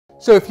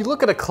So if you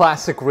look at a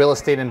classic real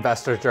estate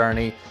investor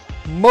journey,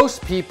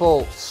 most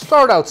people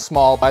start out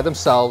small by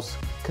themselves,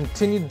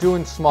 continue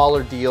doing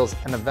smaller deals,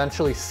 and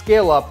eventually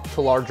scale up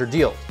to larger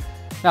deals.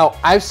 Now,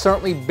 I've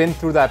certainly been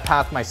through that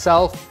path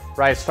myself,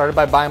 right? I started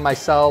by buying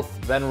myself,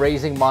 then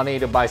raising money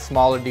to buy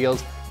smaller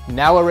deals.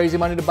 Now we're raising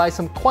money to buy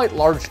some quite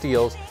large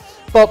deals.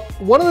 But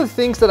one of the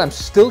things that I'm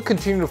still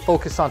continuing to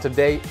focus on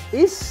today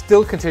is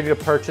still continue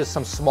to purchase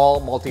some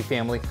small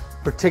multifamily,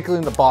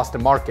 particularly in the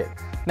Boston market.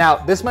 Now,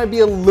 this might be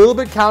a little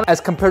bit counter as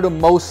compared to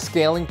most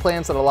scaling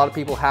plans that a lot of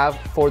people have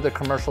for their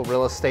commercial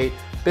real estate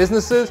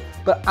businesses,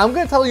 but I'm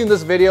gonna tell you in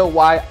this video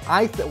why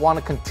I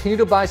wanna continue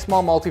to buy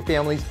small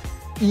multifamilies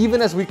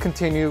even as we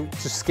continue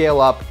to scale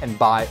up and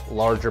buy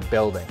larger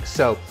buildings.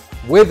 So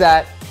with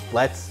that,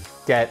 let's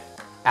get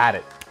at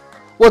it.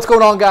 What's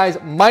going on, guys?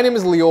 My name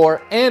is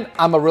Lior and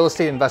I'm a real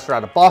estate investor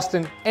out of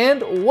Boston,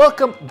 and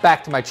welcome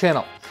back to my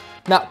channel.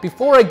 Now,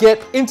 before I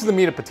get into the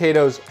meat and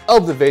potatoes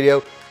of the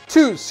video,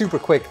 two super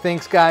quick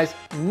things, guys.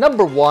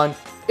 Number one,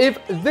 if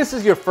this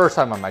is your first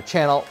time on my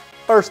channel,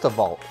 first of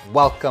all,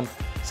 welcome.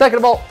 Second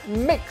of all,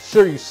 make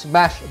sure you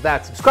smash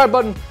that subscribe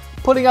button.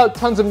 Putting out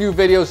tons of new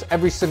videos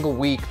every single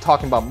week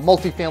talking about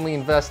multifamily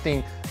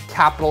investing,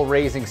 capital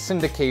raising,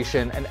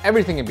 syndication, and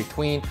everything in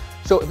between.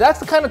 So if that's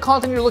the kind of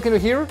content you're looking to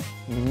hear,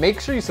 make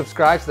sure you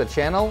subscribe to the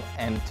channel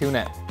and tune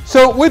in.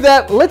 So with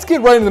that, let's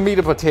get right into the meat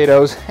and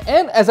potatoes.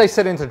 And as I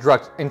said in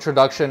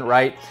introduction,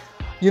 right?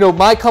 You know,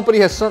 my company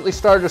has certainly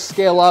started to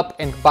scale up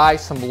and buy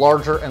some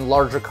larger and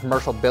larger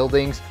commercial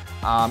buildings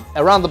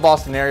around the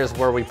Boston areas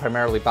where we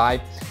primarily buy.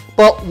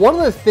 But one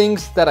of the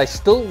things that I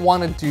still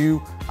want to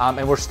do,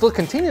 and we're still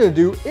continuing to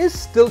do, is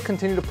still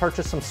continue to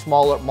purchase some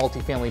smaller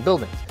multifamily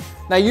buildings.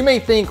 Now, you may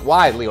think,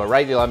 why, Lior,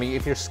 right? I mean,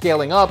 if you're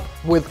scaling up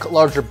with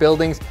larger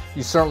buildings,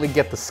 you certainly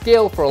get the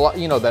scale for a lot,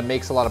 that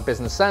makes a lot of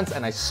business sense,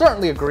 and I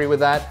certainly agree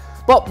with that.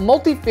 But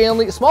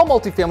multifamily, small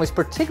multifamilies,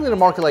 particularly in a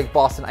market like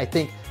Boston, I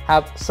think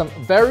have some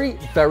very,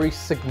 very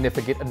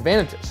significant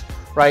advantages,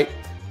 right?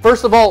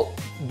 First of all,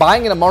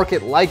 buying in a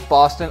market like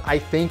Boston, I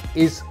think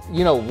is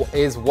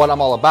what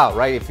I'm all about,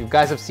 right? If you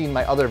guys have seen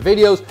my other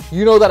videos,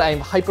 you know that I'm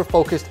hyper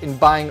focused in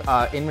buying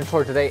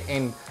inventory today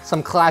in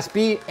some Class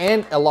B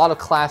and a lot of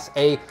Class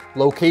A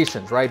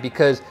locations, right?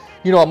 Because,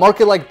 a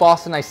market like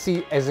Boston I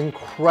see as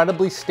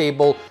incredibly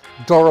stable,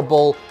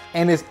 durable,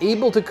 and is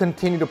able to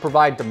continue to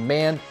provide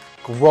demand,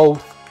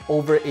 growth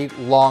over a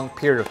long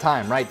period of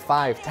time, right?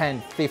 5,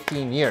 10,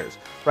 15 years,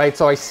 right?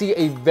 So I see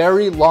a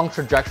very long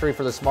trajectory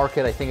for this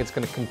market. I think it's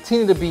going to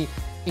continue to be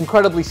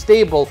incredibly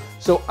stable.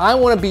 So I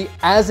want to be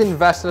as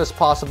invested as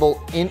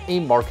possible in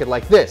a market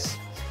like this.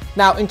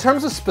 Now, in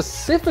terms of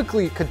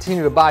specifically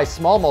continue to buy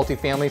small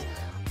multifamilies,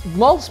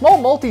 small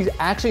multis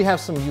actually have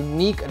some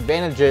unique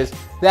advantages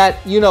that,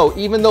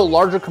 even though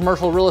larger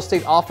commercial real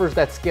estate offers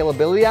that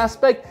scalability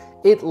aspect,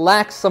 it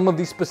lacks some of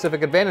these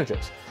specific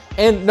advantages.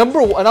 And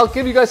I'll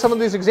give you guys some of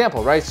these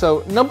examples, right?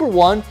 So number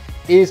one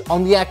is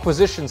on the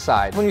acquisition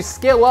side. When you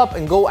scale up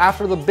and go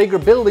after the bigger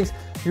buildings,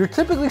 you're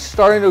typically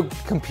starting to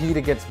compete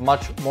against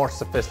much more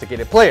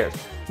sophisticated players.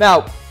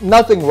 Now,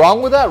 nothing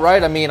wrong with that,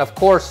 right? I mean, of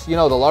course, the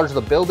larger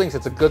the buildings,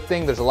 it's a good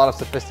thing. There's a lot of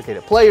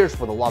sophisticated players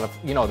with a lot of,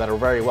 that are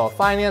very well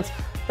financed.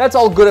 That's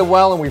all good and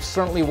well, and we've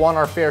certainly won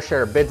our fair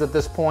share of bids at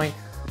this point.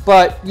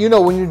 But,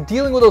 when you're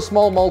dealing with those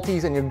small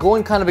multis and you're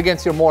going kind of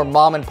against your more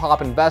mom and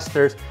pop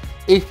investors,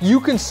 if you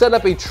can set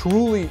up a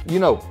truly,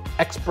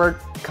 expert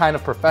kind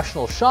of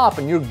professional shop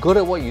and you're good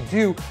at what you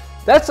do,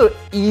 that's an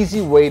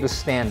easy way to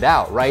stand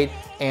out, right?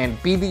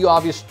 And be the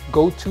obvious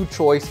go-to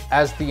choice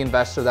as the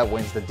investor that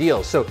wins the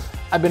deal. So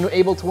I've been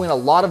able to win a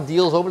lot of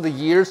deals over the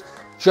years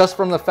just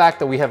from the fact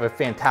that we have a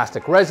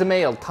fantastic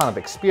resume, a ton of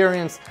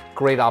experience,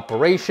 great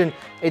operation.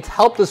 It's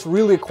helped us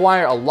really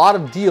acquire a lot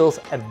of deals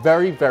at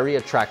very, very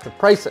attractive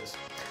prices.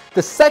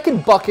 The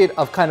second bucket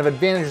of kind of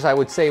advantages I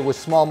would say with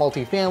small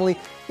multifamily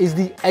is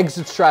the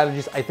exit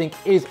strategies. I think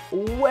is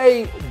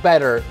way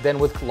better than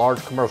with large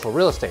commercial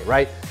real estate,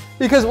 right?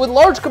 Because with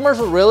large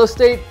commercial real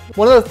estate,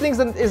 one of the things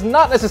that is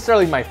not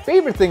necessarily my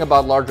favorite thing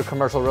about larger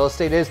commercial real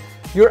estate is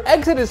your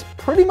exit is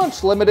pretty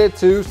much limited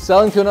to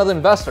selling to another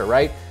investor,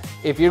 right?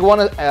 If you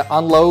want to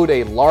unload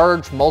a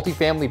large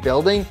multifamily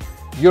building,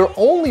 your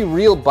only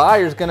real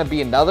buyer is going to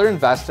be another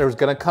investor who's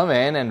going to come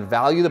in and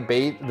value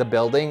the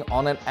building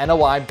on an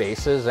NOI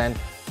basis and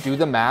do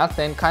the math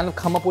and kind of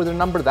come up with a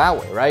number that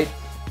way, right?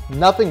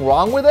 Nothing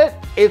wrong with it.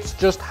 It's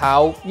just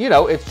how,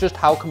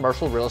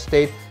 commercial real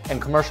estate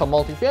and commercial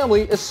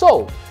multifamily is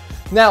sold.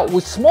 Now,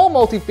 with small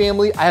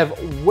multifamily, I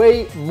have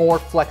way more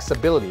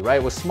flexibility,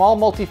 right? With small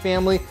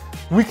multifamily,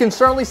 we can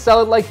certainly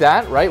sell it like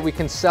that, right? We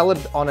can sell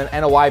it on an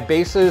NOI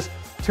basis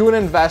to an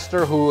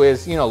investor who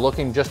is,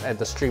 looking just at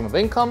the stream of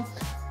income.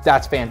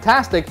 That's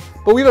fantastic,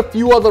 but we have a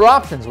few other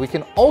options. We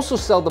can also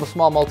sell the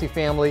small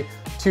multifamily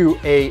to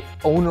a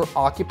owner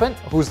occupant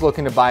who's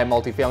looking to buy a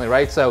multifamily,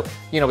 right? So,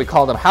 we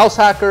call them house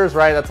hackers,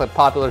 right? That's a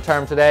popular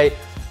term today,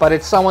 but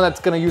it's someone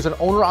that's gonna use an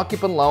owner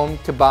occupant loan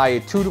to buy a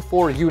 2 to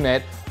 4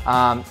 unit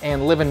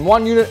and live in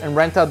one unit and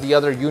rent out the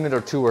other unit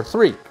or 2 or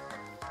 3.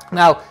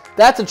 Now,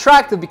 that's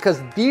attractive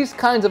because these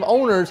kinds of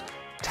owners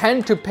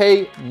tend to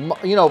pay,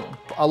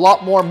 a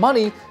lot more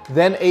money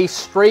than a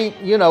straight,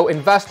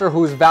 investor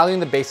who's valuing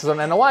the basis on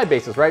NOI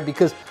basis, right?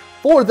 Because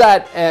for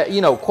that,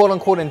 quote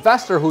unquote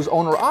investor who's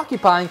owner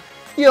occupying,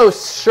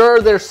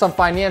 sure, there's some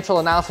financial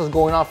analysis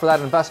going on for that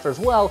investor as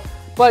well,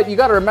 but you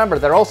got to remember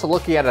they're also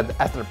looking at it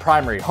at their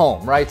primary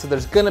home, right? So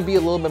there's going to be a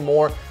little bit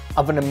more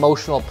of an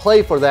emotional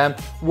play for them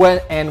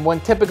when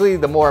typically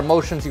the more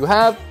emotions you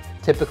have,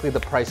 typically the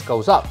price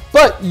goes up.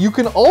 But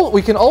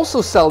we can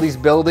also sell these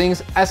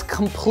buildings as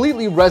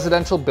completely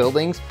residential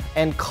buildings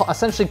and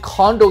essentially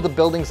condo the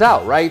buildings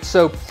out, right?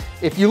 So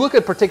if you look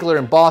at particular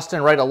in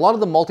Boston, right, a lot of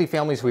the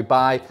multifamilies we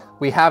buy,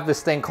 we have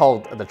this thing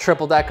called the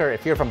triple decker.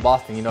 If you're from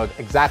Boston, you know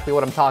exactly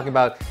what I'm talking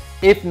about.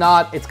 If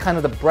not, it's kind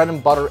of the bread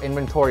and butter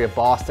inventory of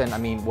Boston. I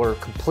mean, we're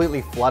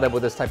completely flooded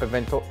with this type of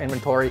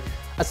inventory.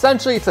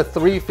 Essentially, it's a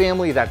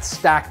 3-family that's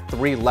stacked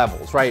 3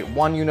 levels, right?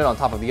 1 unit on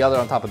top of the other,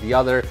 on top of the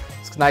other.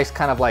 It's nice,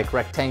 kind of like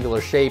rectangular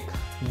shape.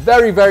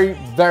 Very, very,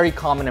 very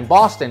common in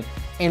Boston.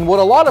 And what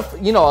a lot of,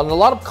 and a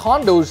lot of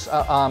condos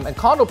and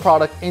condo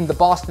product in the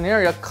Boston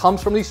area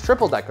comes from these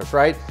triple deckers,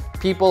 right?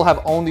 People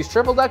have owned these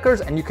triple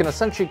deckers and you can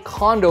essentially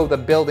condo the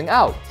building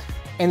out.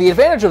 And the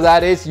advantage of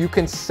that is you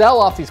can sell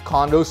off these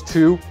condos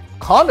to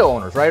condo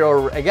owners, right?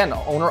 Or again,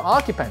 owner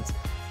occupants.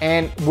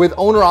 And with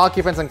owner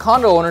occupants and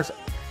condo owners,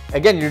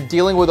 again, you're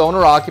dealing with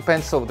owner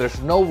occupants, so there's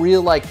no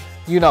real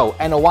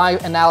NOI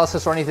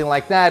analysis or anything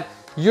like that.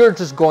 You're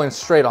just going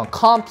straight on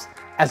comps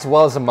as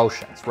well as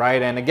emotions,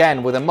 right? And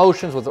again, with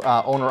emotions, with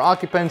owner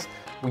occupants,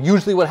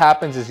 usually what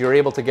happens is you're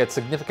able to get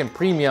significant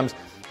premiums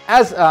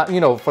as,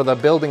 for the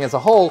building as a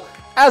whole,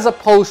 as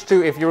opposed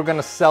to if you were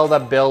gonna sell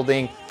that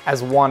building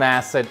as one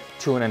asset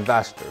to an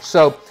investor.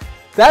 So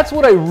that's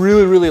what I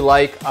really, really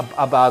like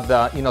about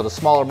the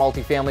smaller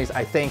multifamilies.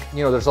 I think,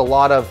 there's a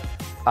lot of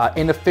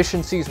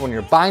inefficiencies when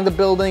you're buying the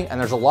building, and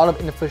there's a lot of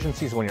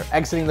inefficiencies when you're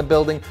exiting the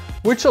building,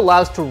 which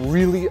allows to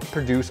really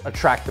produce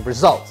attractive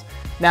results.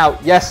 Now,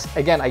 yes,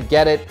 again, I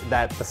get it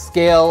that the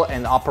scale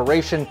and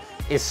operation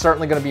is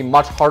certainly going to be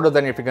much harder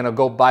than if you're going to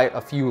go buy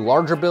a few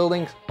larger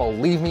buildings.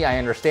 Believe me, I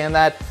understand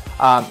that.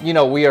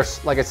 We are,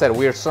 like I said,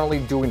 we are certainly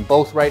doing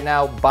both right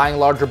now, buying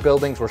larger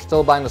buildings. We're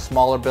still buying the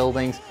smaller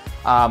buildings.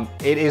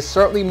 It is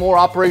certainly more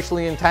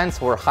operationally intense.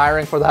 We're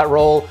hiring for that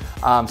role.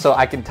 So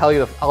I can tell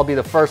you, I'll be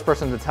the first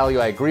person to tell you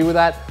I agree with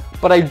that.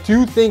 But I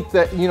do think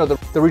that,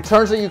 the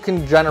returns that you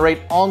can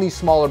generate on these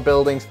smaller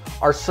buildings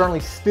are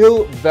certainly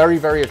still very,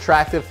 very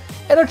attractive,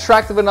 and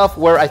attractive enough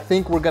where I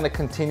think we're going to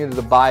continue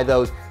to buy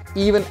those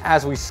even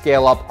as we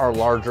scale up our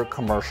larger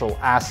commercial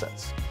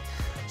assets.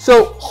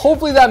 So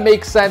hopefully that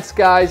makes sense,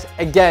 guys.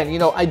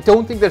 Again, I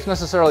don't think there's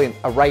necessarily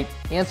a right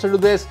answer to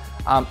this.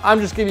 I'm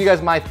just giving you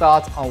guys my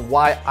thoughts on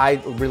why I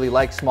really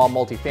like small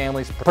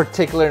multifamilies,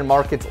 particularly in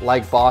markets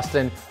like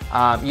Boston.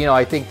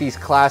 I think these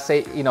Class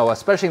A,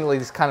 especially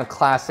these kind of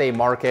Class A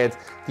markets,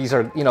 these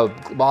are,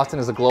 Boston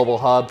is a global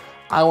hub.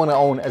 I want to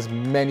own as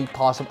many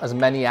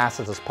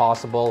assets as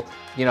possible,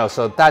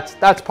 so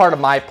that's part of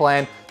my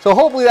plan. So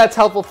hopefully that's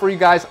helpful for you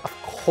guys.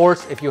 Of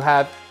course, if you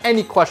have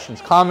any questions,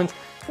 comments,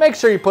 make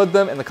sure you put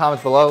them in the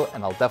comments below,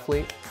 and I'll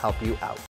definitely help you out.